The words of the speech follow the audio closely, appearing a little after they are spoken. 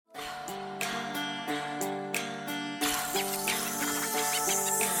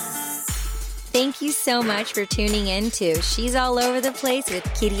Thank you so much for tuning in to She's All Over the Place with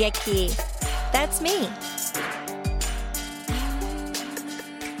Kiriaki. That's me.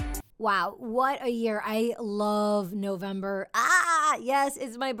 Wow, what a year. I love November. Yes,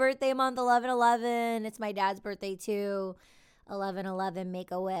 it's my birthday month, 11/11. It's my dad's birthday too. 11/11,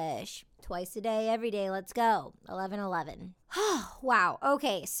 make a wish. Twice a day, every day, let's go. 11/11. Wow,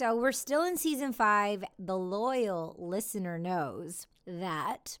 okay, so we're still in season 5. The loyal listener knows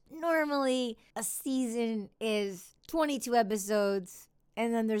that normally a season is 22 episodes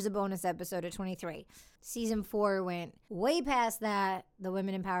and then there's a bonus episode of 23. Season 4 went way past that. The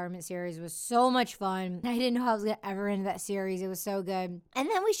Women Empowerment series was so much fun. I didn't know I was going to ever end that series. It was so good. And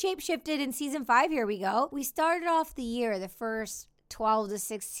then we shape-shifted in season 5. Here we go. We started off the year, the first 12 to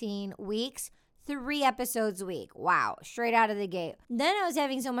 16 weeks, 3 episodes a week. Wow, straight out of the gate. Then I was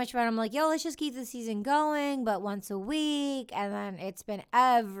having so much fun. I'm like, yo, let's just keep the season going, but once a week. And then it's been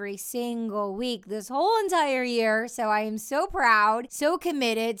every single week this whole entire year. So I am so proud, so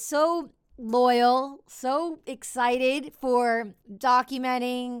committed, so loyal, so excited for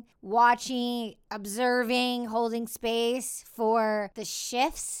documenting, watching, observing, holding space for the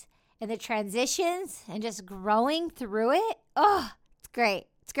shifts and the transitions and just growing through it. Oh, it's great.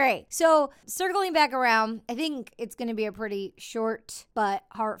 It's great. So circling back around, I think it's going to be a pretty short but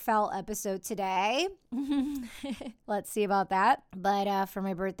heartfelt episode today. Let's see about that. But for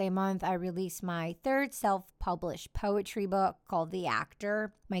my birthday month, I released my 3rd self-published poetry book called The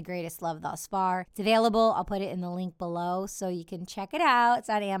Actor, My Greatest Love Thus Far. It's available. I'll put it in the link below so you can check it out. It's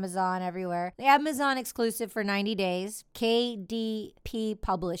on Amazon everywhere. The Amazon exclusive for 90 days. KDP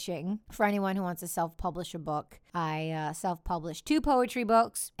Publishing. For anyone who wants to self-publish a book, I self-published 2 poetry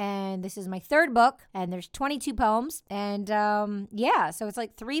books, and this is my 3rd book, and there's 22 poems. And so it's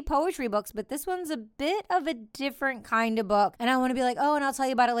like 3 poetry books, but this one's a bit of a different kind of book. And I want to be like, oh, and I'll tell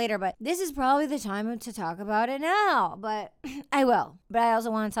you about it later, but this is probably the time to talk about it now. But I will. But I also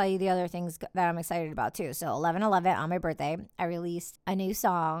want to tell you the other things that I'm excited about too. So 11/11 on my birthday, I released a new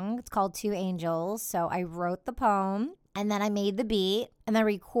song. It's called 2 Angels. So I wrote the poem, and then I made the beat, and then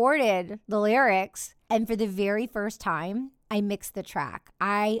recorded the lyrics. And for the very first time, I mixed the track.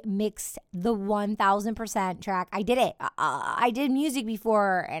 I mixed the 1000% track. I did it. I did music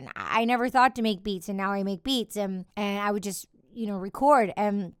before, and I never thought to make beats, and now I make beats, and I would just, record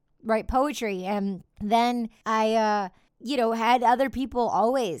and write poetry. And then I, had other people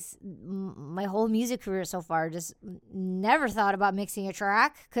always, my whole music career so far, just never thought about mixing a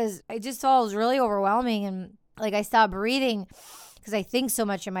track because I just thought it was really overwhelming. And like I stopped breathing because I think so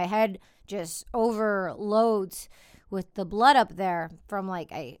much in my head just overloads with the blood up there from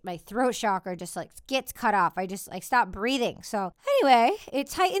my throat chakra just gets cut off. I stop breathing. So anyway, it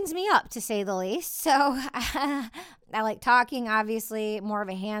tightens me up to say the least. So I like talking, obviously more of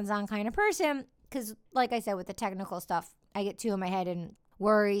a hands-on kind of person. Cause like I said, with the technical stuff, I get too in my head and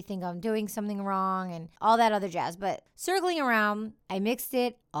worry, think I'm doing something wrong and all that other jazz. But circling around, I mixed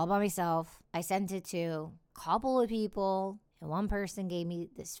it all by myself. I sent it to a couple of people and one person gave me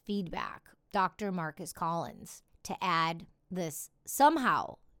this feedback, Dr. Marcus Collins, to add this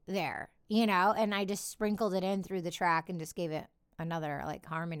somehow there, and I just sprinkled it in through the track and just gave it another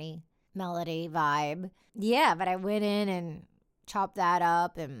harmony, melody vibe. Yeah, but I went in and chopped that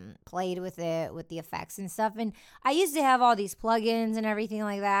up and played with it with the effects and stuff. And I used to have all these plugins and everything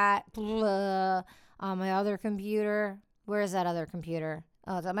like that on my other computer. Where is that other computer?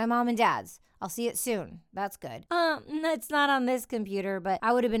 Oh, it's on my mom and dad's. I'll see it soon. That's good. It's not on this computer, but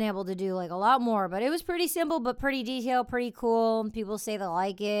I would have been able to do a lot more. But it was pretty simple, but pretty detailed, pretty cool. People say they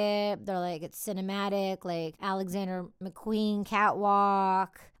like it. They're like, it's cinematic, like Alexander McQueen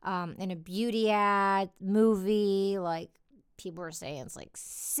catwalk, in a beauty ad, movie. People are saying it's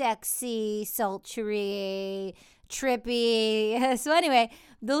sexy, sultry, trippy. So anyway,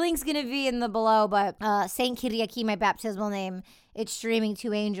 the link's going to be in the below, but Saint Kiriaki, my baptismal name, it's streaming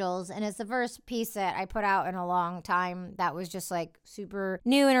 2 Angels, and it's the first piece that I put out in a long time that was just super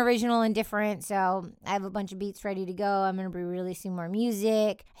new and original and different. So I have a bunch of beats ready to go. I'm going to be releasing more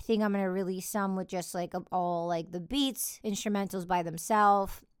music. I think I'm going to release some with just all the beats, instrumentals by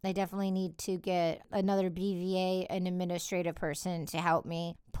themselves. I definitely need to get another BVA, an administrative person, to help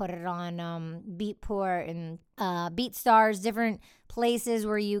me put it on Beatport and BeatStars, different places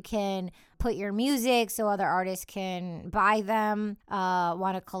where you can put your music so other artists can buy them,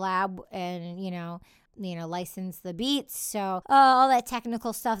 want to collab and, license the beats. So all that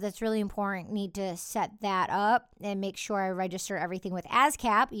technical stuff that's really important, need to set that up and make sure I register everything with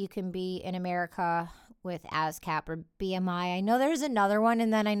ASCAP. You can be in America with ASCAP or BMI. I know there's another one,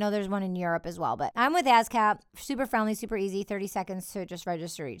 and then I know there's one in Europe as well. But I'm with ASCAP. Super friendly, super easy. 30 seconds to just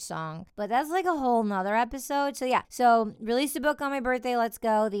register each song. But that's like a whole nother episode. So yeah. So released a book on my birthday. Let's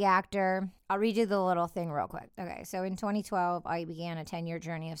Go, The Actor. I'll read you the little thing real quick. Okay, so in 2012, I began a 10-year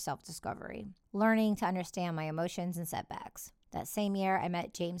journey of self-discovery, learning to understand my emotions and setbacks. That same year, I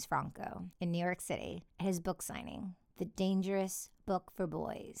met James Franco in New York City at his book signing, The Dangerous Book for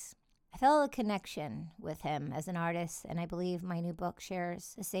Boys. I felt a connection with him as an artist, and I believe my new book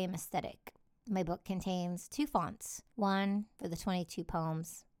shares the same aesthetic. My book contains 2 fonts, one for the 22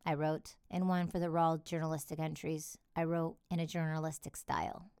 poems I wrote, and one for the raw journalistic entries I wrote in a journalistic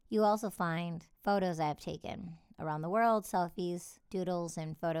style. You also find photos I have taken around the world, selfies, doodles,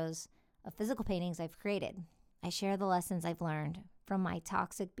 and photos of physical paintings I've created. I share the lessons I've learned from my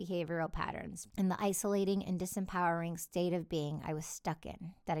toxic behavioral patterns and the isolating and disempowering state of being I was stuck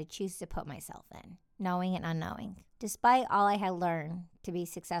in that I choose to put myself in, knowing and unknowing. Despite all I had learned to be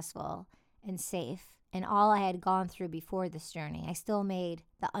successful and safe, and all I had gone through before this journey, I still made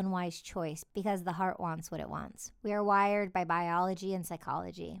the unwise choice because the heart wants what it wants. We are wired by biology and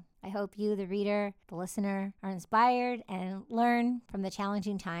psychology. I hope you, the reader, the listener, are inspired and learn from the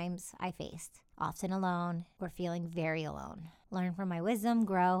challenging times I faced, often alone or feeling very alone. Learn from my wisdom,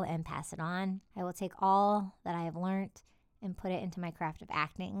 grow, and pass it on. I will take all that I have learned and put it into my craft of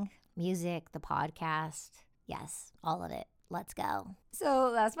acting, music, the podcast. Yes, all of it. Let's go.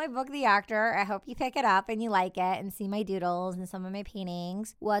 So that's my book, The Actor. I hope you pick it up and you like it and see my doodles and some of my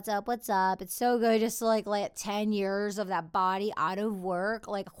paintings. What's up? What's up? It's so good just to let 10 years of that body out of work,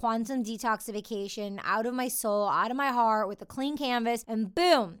 like quantum detoxification out of my soul, out of my heart with a clean canvas. And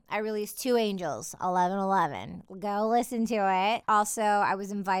boom, I released 2 Angels, 11/11. Go listen to it. Also, I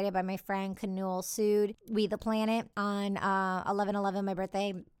was invited by my friend Kanul Sood, We the Planet, on 11/11, my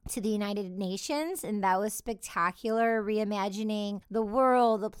birthday, to the United Nations, and that was spectacular, reimagining the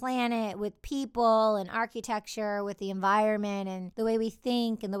world, the planet, with people and architecture, with the environment and the way we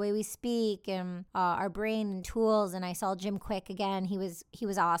think and the way we speak and our brain and tools. And I saw Jim Quick again. He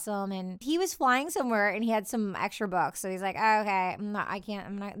was awesome, and he was flying somewhere and he had some extra books, so he's like, oh, okay, I'm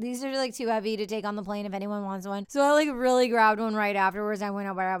not, these are too heavy to take on the plane if anyone wants one. So I really grabbed one right afterwards. I went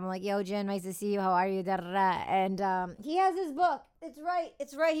over, I'm like, yo, Jim, nice to see you, how are you, da, da, da. And he has his book.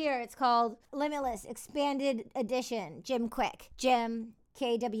 It's right here. It's called Limitless Expanded Edition, Jim Quick. Jim,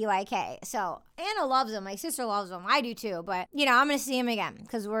 Kwik. So Anna loves him. My sister loves him. I do too. But, I'm going to see him again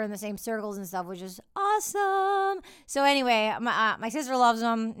because we're in the same circles and stuff, which is awesome. So anyway, my sister loves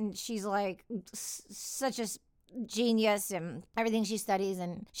him. And she's like such a genius and everything she studies,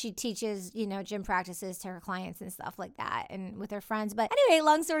 and she teaches gym practices to her clients and stuff like that and with her friends. But anyway,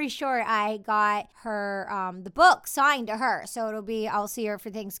 long story short, I got her the book signed to her, so I'll see her for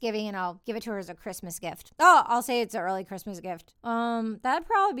Thanksgiving and I'll give it to her as a Christmas gift. I'll say it's an early Christmas gift. That'd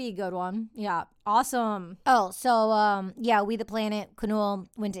probably be a good one. Yeah, awesome. We the Planet, Kunal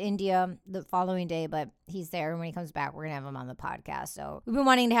went to India the following day, but he's there, and when he comes back, we're gonna have him on the podcast. So we've been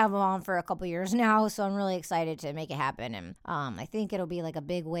wanting to have him on for a couple years now, so I'm really excited to make it happen. And I think it'll be like a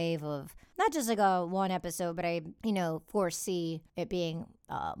big wave of not just like a one episode, but I foresee it being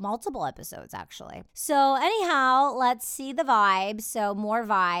multiple episodes actually. So anyhow, let's see the vibes. So more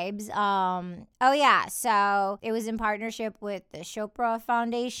vibes. So it was in partnership with the Chopra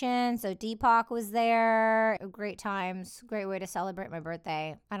Foundation. So Deepak was there. Great times. Great way to celebrate my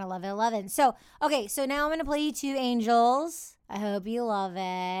birthday on 11/11. So now I'm going to play you 2 Angels. I hope you love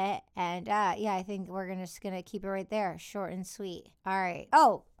it. And I think we're just going to keep it right there. Short and sweet. All right.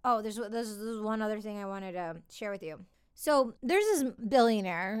 There's one other thing I wanted to share with you. So there's this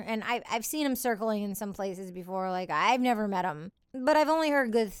billionaire, and I've seen him circling in some places before. Like, I've never met him, but I've only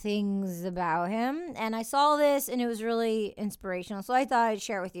heard good things about him. And I saw this, and it was really inspirational. So I thought I'd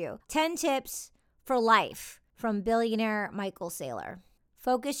share with you 10 tips for life from billionaire Michael Saylor.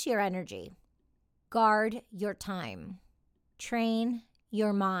 Focus your energy. Guard your time. Train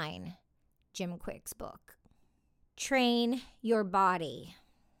your mind. Jim Quick's book. Train your body.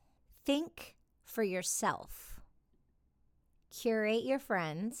 Think for yourself. Curate your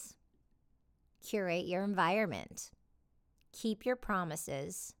friends. Curate your environment. Keep your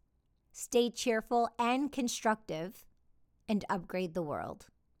promises. Stay cheerful and constructive. And upgrade the world.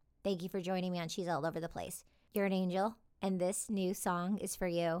 Thank you for joining me on She's All Over the Place. You're an angel, and this new song is for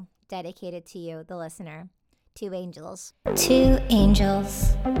you, dedicated to you, the listener. 2 Angels. 2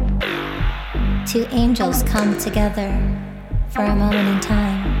 angels. 2 angels come together for a moment in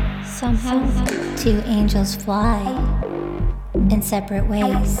time. Somehow, 2 angels fly in separate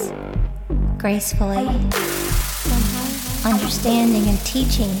ways, gracefully, understanding and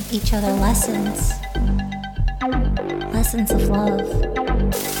teaching each other lessons. Lessons of love,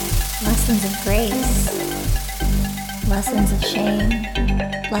 lessons of grace, lessons of shame,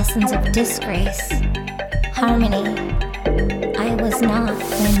 lessons of disgrace. Harmony, I was not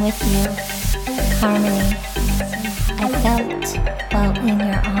when with you. Harmony, I felt while in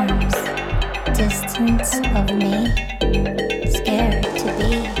your arms. Distance of me, scared to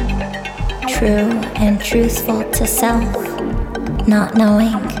be true and truthful to self, not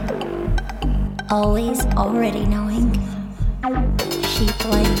knowing, always already knowing.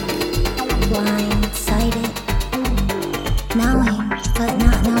 Sheep-like, blind-sighted, knowing but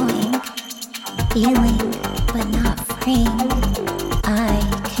not knowing, feeling but not freeing. I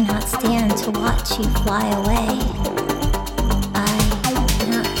cannot stand to watch you fly away. I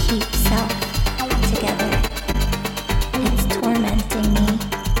cannot keep self together. It's tormenting me,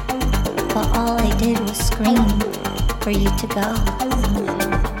 but all I did was scream for you to go.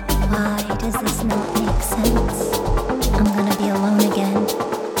 Why does this not make sense? I'm gonna be alone again.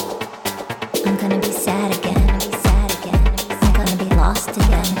 I'm gonna be sad again. I'm gonna be lost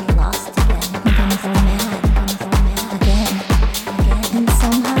again. I'm gonna go mad again. And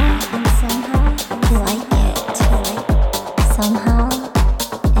somehow you like it. Somehow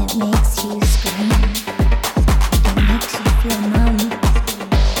it makes you scream. It makes you feel numb.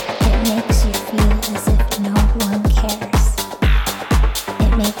 It makes you feel as if no one cares.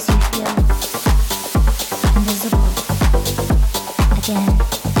 It makes you feel invisible again,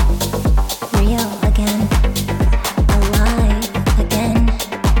 real again, alive again.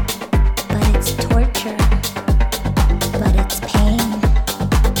 But it's torture, but it's pain,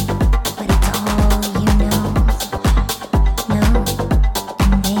 but it's all you know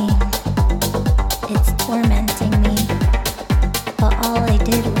in vain. It's tormenting me, but all I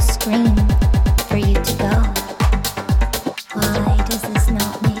did was scream for you to go. Why does this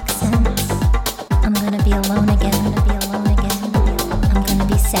not make sense? I'm gonna be alone again. I'm gonna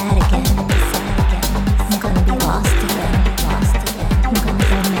be sad again. I'm gonna be lost again. I'm gonna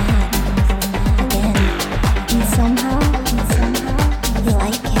go mad again. And somehow you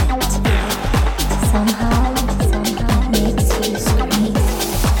like it. Somehow it makes you scream.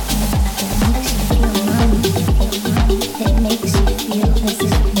 It makes you feel numb. It makes you feel as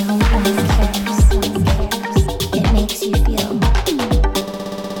if no one cares. It makes you feel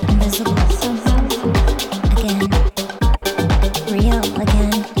invisible again, real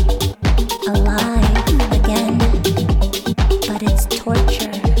again, alive again. But it's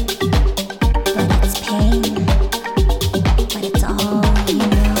torture, but it's pain, but it's all you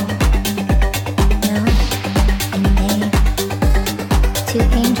know in vain. Two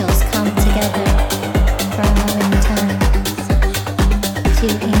angels come together for another time.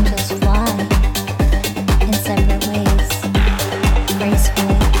 Two angels fly in separate ways,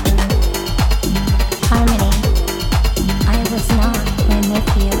 gracefully. Harmony, I was not when with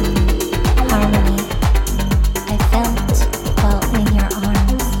you. Harmony, I felt while in your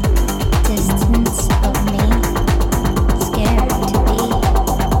arms. Distance of me, scared to be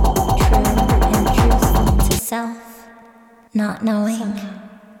true and truthful to self, not knowing.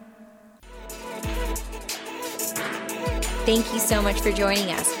 Thank you so much for joining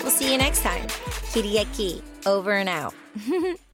us. We'll see you next time. Kitty over and out.